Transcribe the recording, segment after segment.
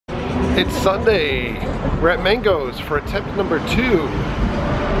It's Sunday. We're at Mango's for attempt number 2.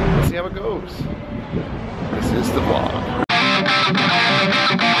 Let's see how it goes. This is the vlog.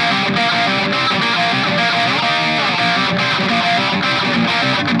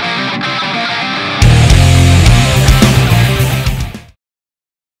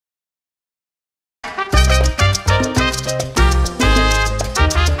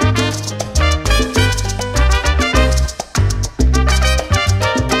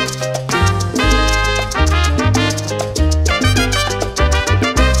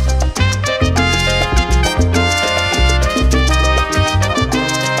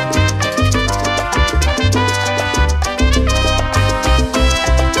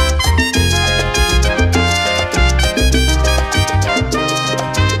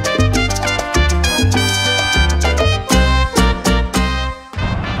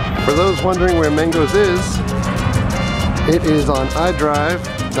 For those wondering where Mango's is, it is on I-Drive,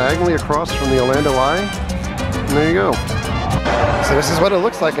 diagonally across from the Orlando Eye. And there you go. So this is what it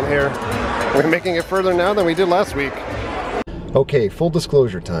looks like in here. We're making it further now than we did last week. Okay, full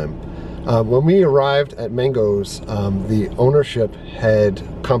disclosure time. When we arrived at Mango's, the ownership had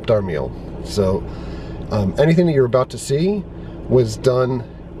comped our meal. So anything that you're about to see was done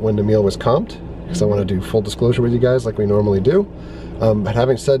when the meal was comped, because I want to do full disclosure with you guys like we normally do. But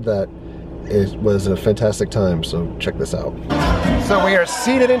having said that, it was a fantastic time, so check this out. So we are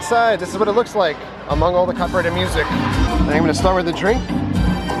seated inside. This is what it looks like among all the copyrighted music. I'm going to start with the drink.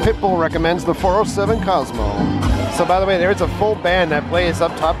 Pitbull recommends the 407 Cosmo. So by the way, there's a full band that plays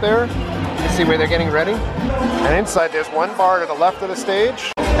up top there. You can see where they're getting ready. And inside there's one bar to the left of the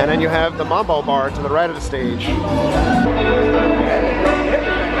stage, and then you have the Mambo bar to the right of the stage.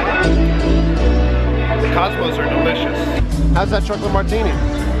 The Cosmos are delicious. How's that chocolate martini?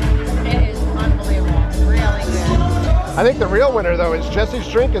 It is unbelievable. Really good. I think the real winner though is Jesse's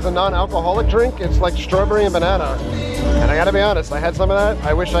drink is a non-alcoholic drink. It's like strawberry and banana. And I gotta be honest, I had some of that.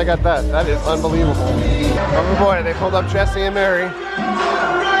 I wish I got that. That is unbelievable. Oh boy, they pulled up Jesse and Mary.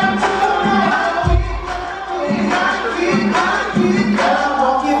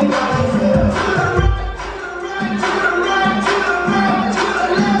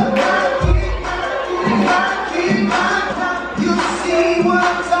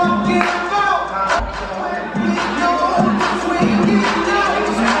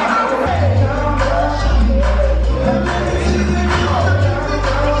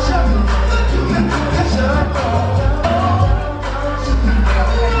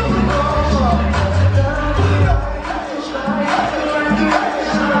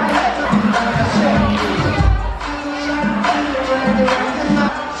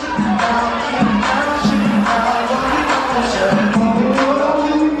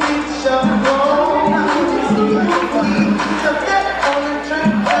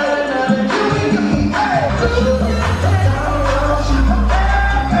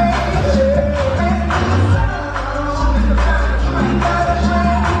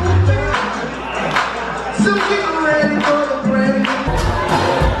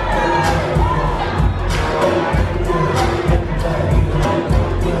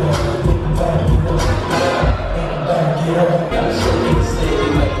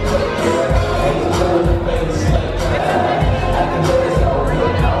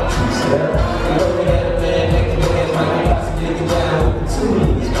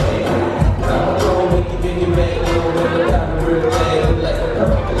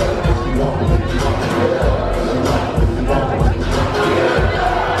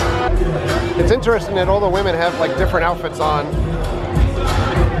 It's interesting that all the women have like different outfits on.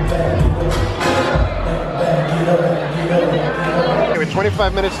 With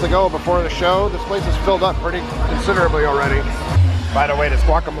 25 minutes to go before the show, this place is filled up pretty considerably already. By the way, this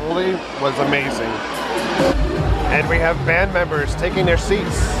guacamole was amazing. And we have band members taking their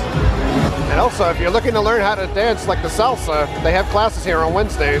seats. And also, if you're looking to learn how to dance like the salsa, they have classes here on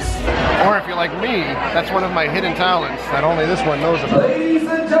Wednesdays. Or if you're like me, that's one of my hidden talents that only this one knows about. Ladies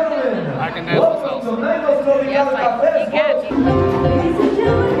and gentlemen, I can dance the salsa. Yes, like, you can. Ladies and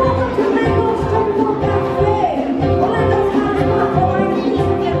gentlemen, welcome to Mango's Tropical Cafe. Orlando's hotspot for live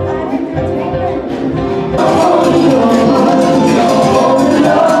music and live entertainment.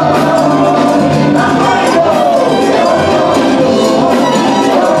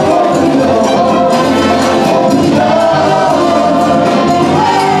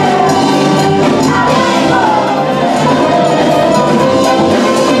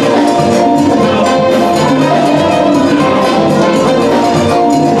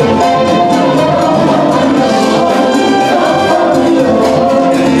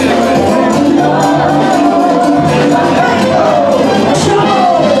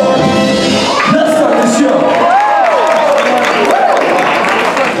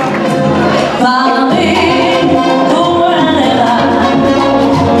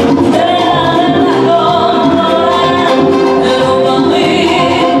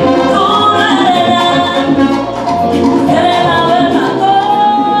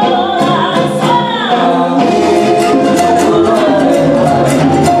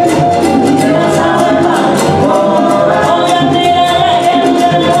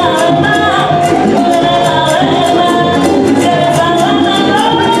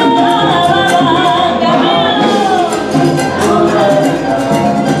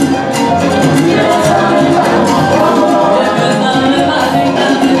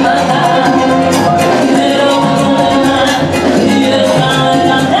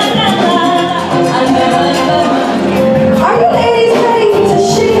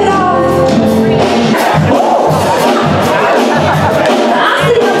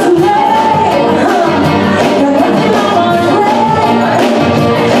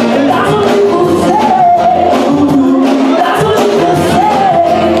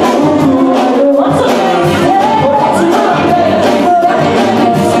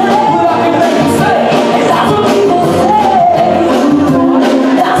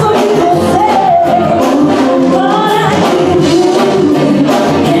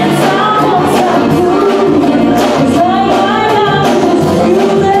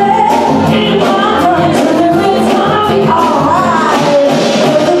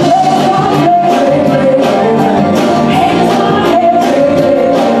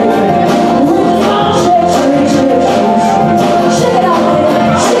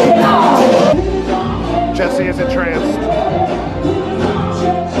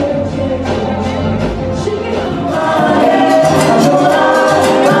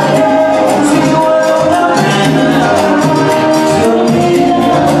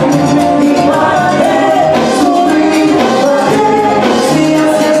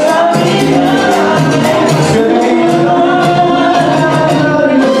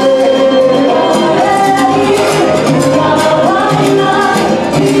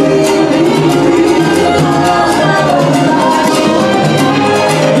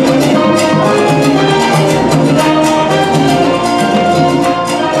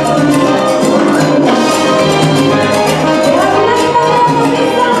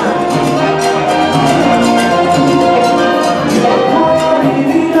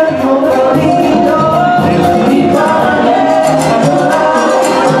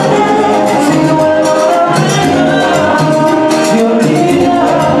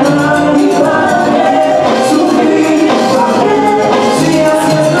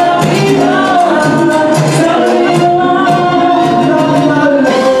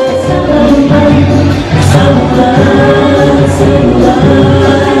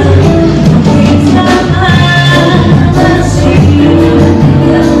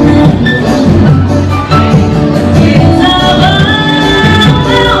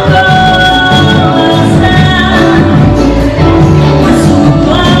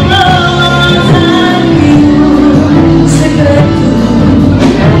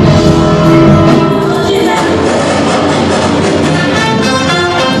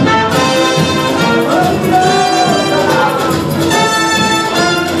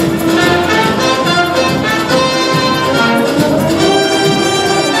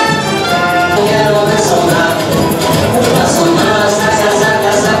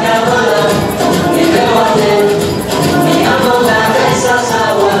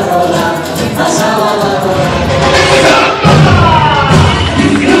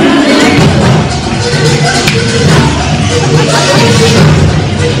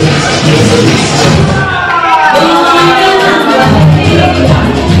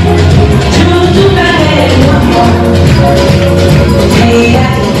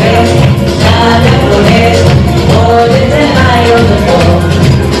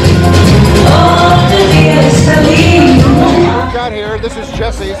 This is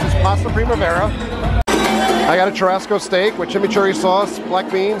Jesse's. This is pasta primavera. I got a churrasco steak with chimichurri sauce,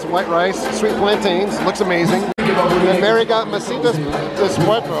 black beans, white rice, sweet plantains. Looks amazing. And Mary got masitas de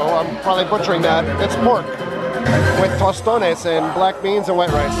puerco. I'm probably butchering that. It's pork with tostones and black beans and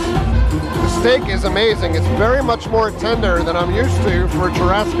white rice. The steak is amazing. It's very much more tender than I'm used to for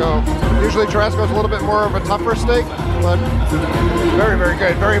churrasco. Usually churrasco is a little bit more of a tougher steak, but very, very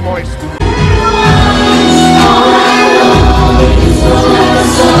good. Very moist.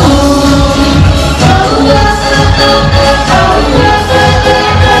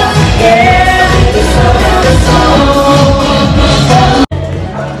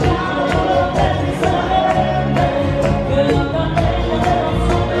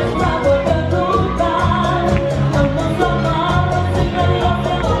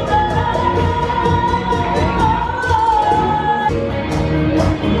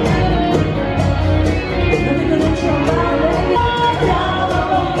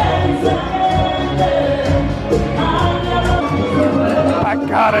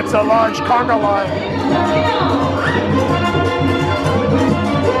 God, it's a large conga line.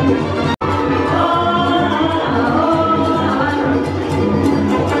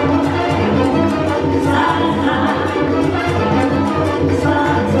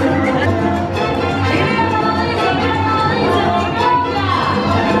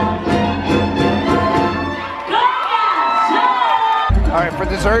 All right, for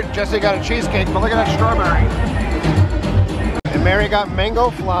dessert, Jesse got a cheesecake, but look at that strawberry. And Mary got mango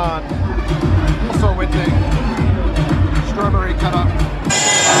flan, also with the strawberry cut up.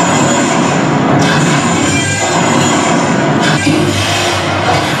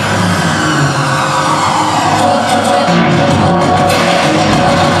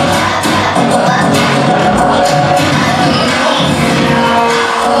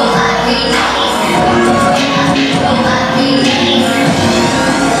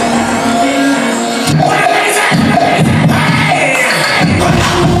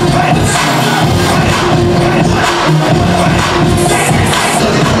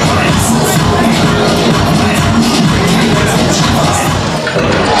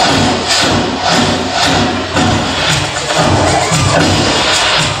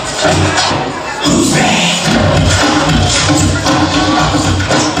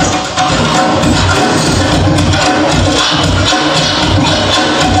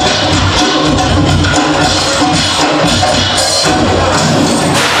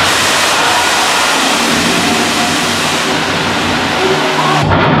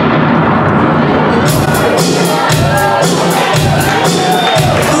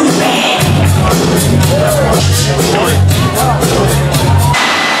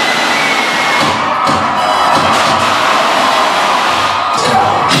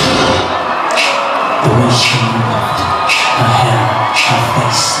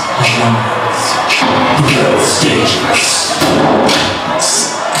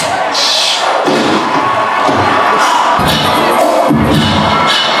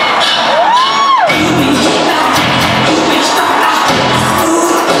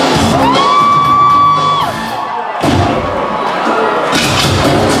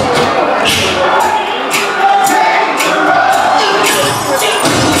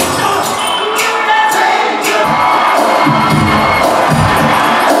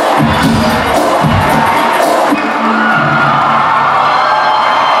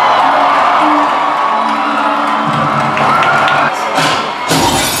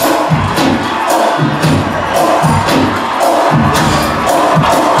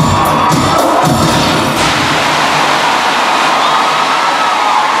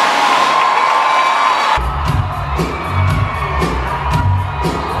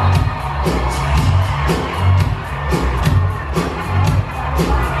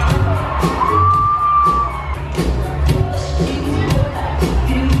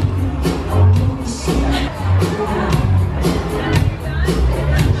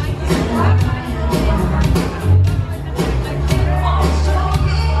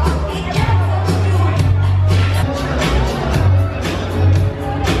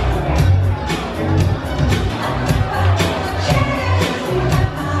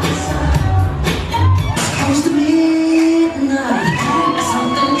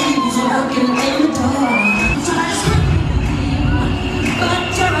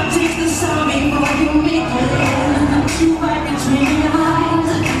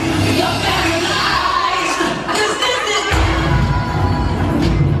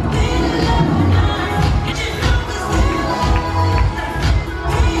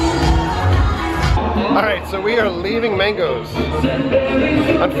 So we are leaving Mango's.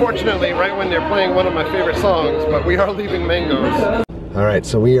 Unfortunately, right when they're playing one of my favorite songs, but we are leaving Mango's. All right,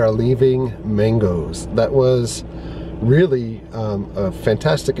 so we are leaving Mango's. That was really a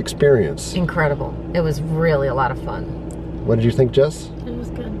fantastic experience. Incredible. It was really a lot of fun. What did you think, Jess? It was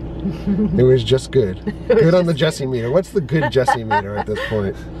good. It was just good. Good on the Jessie meter. What's the good Jessie meter at this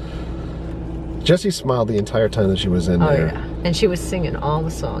point? Jessie smiled the entire time that she was in there. Oh yeah, and she was singing all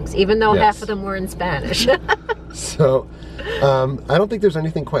the songs, even though Yes. half of them were in Spanish. So, I don't think there's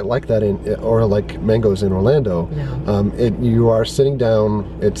anything quite like that or like Mango's in Orlando. No. You are sitting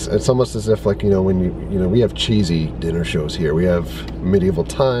down. It's almost as if like when we have cheesy dinner shows here. We have medieval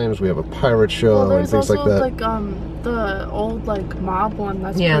times. We have a pirate show and things like that. Like the old like mob one.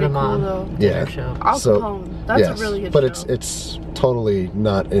 That's Yeah, pretty the mob. cool though. Yeah. Show. Al So, Capone. That's yes, a really good but show. it's totally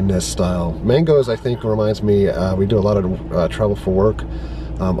not in this style. Mango's, I think, reminds me. We do a lot of travel for work.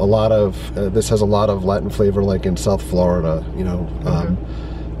 A lot of this has a lot of Latin flavor, like in South Florida.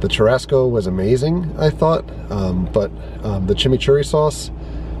 The churrasco was amazing, I thought, but the chimichurri sauce,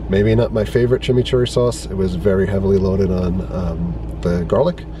 maybe not my favorite chimichurri sauce. It was very heavily loaded on the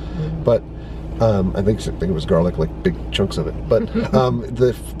garlic, but I think it was garlic, like big chunks of it. But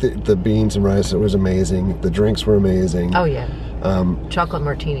the beans and rice, it was amazing. The drinks were amazing. Oh yeah. Chocolate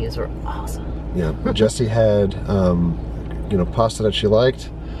martinis were awesome. Yeah, Jessie had pasta that she liked.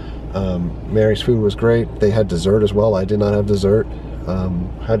 Mary's food was great. They had dessert as well. I did not have dessert.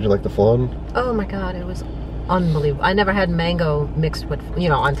 How did you like the flan? Oh my god, it was unbelievable. I never had mango mixed with,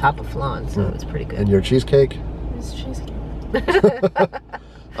 on top of flan, so it was pretty good. And your cheesecake? It's cheesecake.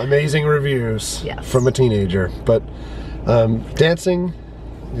 Amazing reviews Yes. from a teenager. But dancing,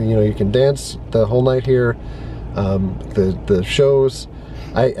 you can dance the whole night here. The shows,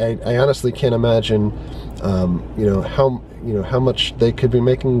 I honestly can't imagine how much they could be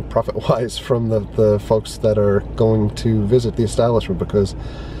making profit-wise from the folks that are going to visit the establishment, because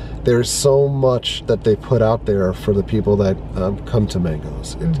there's so much that they put out there for the people that come to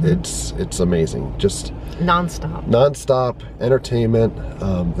Mango's. It's amazing. Just non-stop entertainment.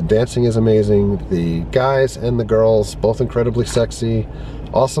 The dancing is amazing. The guys and the girls, both incredibly sexy.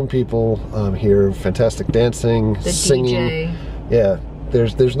 Awesome people here. Fantastic dancing, The singing. DJ. Yeah.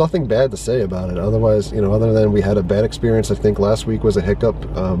 There's nothing bad to say about it. Otherwise, other than we had a bad experience. I think last week was a hiccup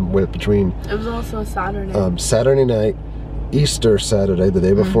between It was also a Saturday. Saturday night, Easter Saturday, the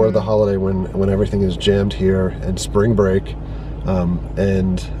day before the holiday, when everything is jammed here, and spring break. I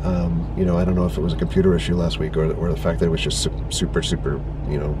don't know if it was a computer issue last week or the fact that it was just super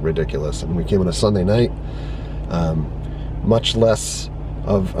ridiculous. And we came on a Sunday night, much less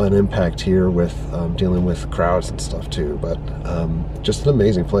of an impact here with dealing with crowds and stuff too, but just an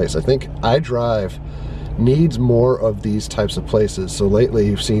amazing place. I think iDrive needs more of these types of places. So lately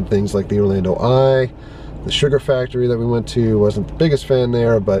you've seen things like the Orlando Eye, the Sugar Factory that we went to. Wasn't the biggest fan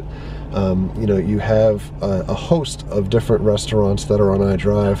there, but you have a host of different restaurants that are on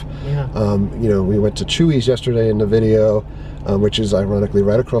iDrive. Yeah. We went to Chewy's yesterday in the video, which is ironically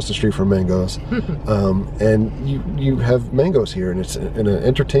right across the street from Mango's. And you have Mango's here, and it's in an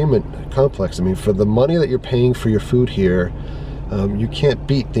entertainment complex. I mean, for the money that you're paying for your food here, you can't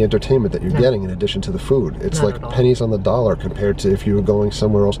beat the entertainment that you're getting in addition to the food. It's Not like at all. pennies on the dollar compared to if you were going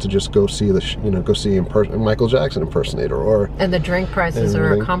somewhere else to just go see Michael Jackson Impersonator, And the drink prices are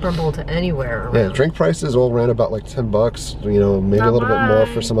everything. comparable to anywhere around. yeah, drink prices all ran about like $10. Maybe a little bit more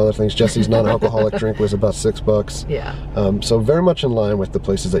for some other things. Jesse's non-alcoholic drink was about $6. Yeah. So very much in line with the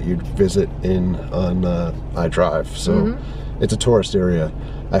places that you'd visit on iDrive. So it's a tourist area.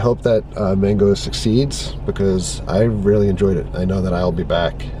 I hope that Mango succeeds, because I really enjoyed it. I know that I'll be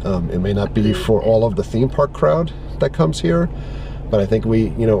back. It may not be for all of the theme park crowd that comes here, but I think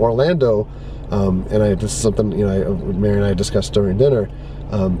Orlando, this is something Mary and I discussed during dinner.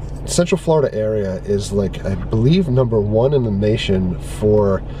 Central Florida area is like, I believe, #1 in the nation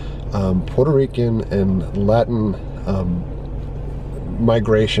for Puerto Rican and Latin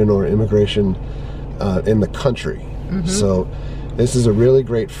migration or immigration in the country. So this is a really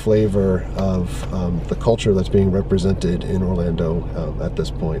great flavor of the culture that's being represented in Orlando at this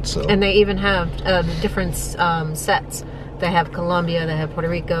point. So, And they even have the different sets. They have Colombia, they have Puerto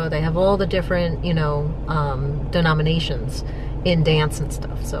Rico, they have all the different, denominations in dance and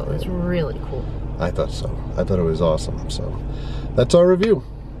stuff. So it's really cool. I thought so. I thought it was awesome. So that's our review.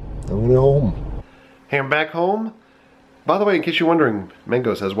 I'm gonna go home. Hey, I'm back home. By the way, in case you're wondering,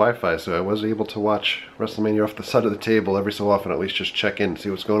 Mango's has Wi-Fi, so I was able to watch WrestleMania off the side of the table every so often, at least just check in and see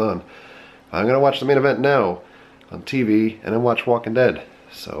what's going on. I'm going to watch the main event now on TV, and then watch Walking Dead.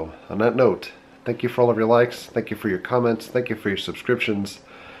 So, on that note, thank you for all of your likes, thank you for your comments, thank you for your subscriptions.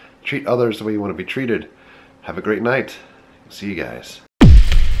 Treat others the way you want to be treated. Have a great night. See you guys.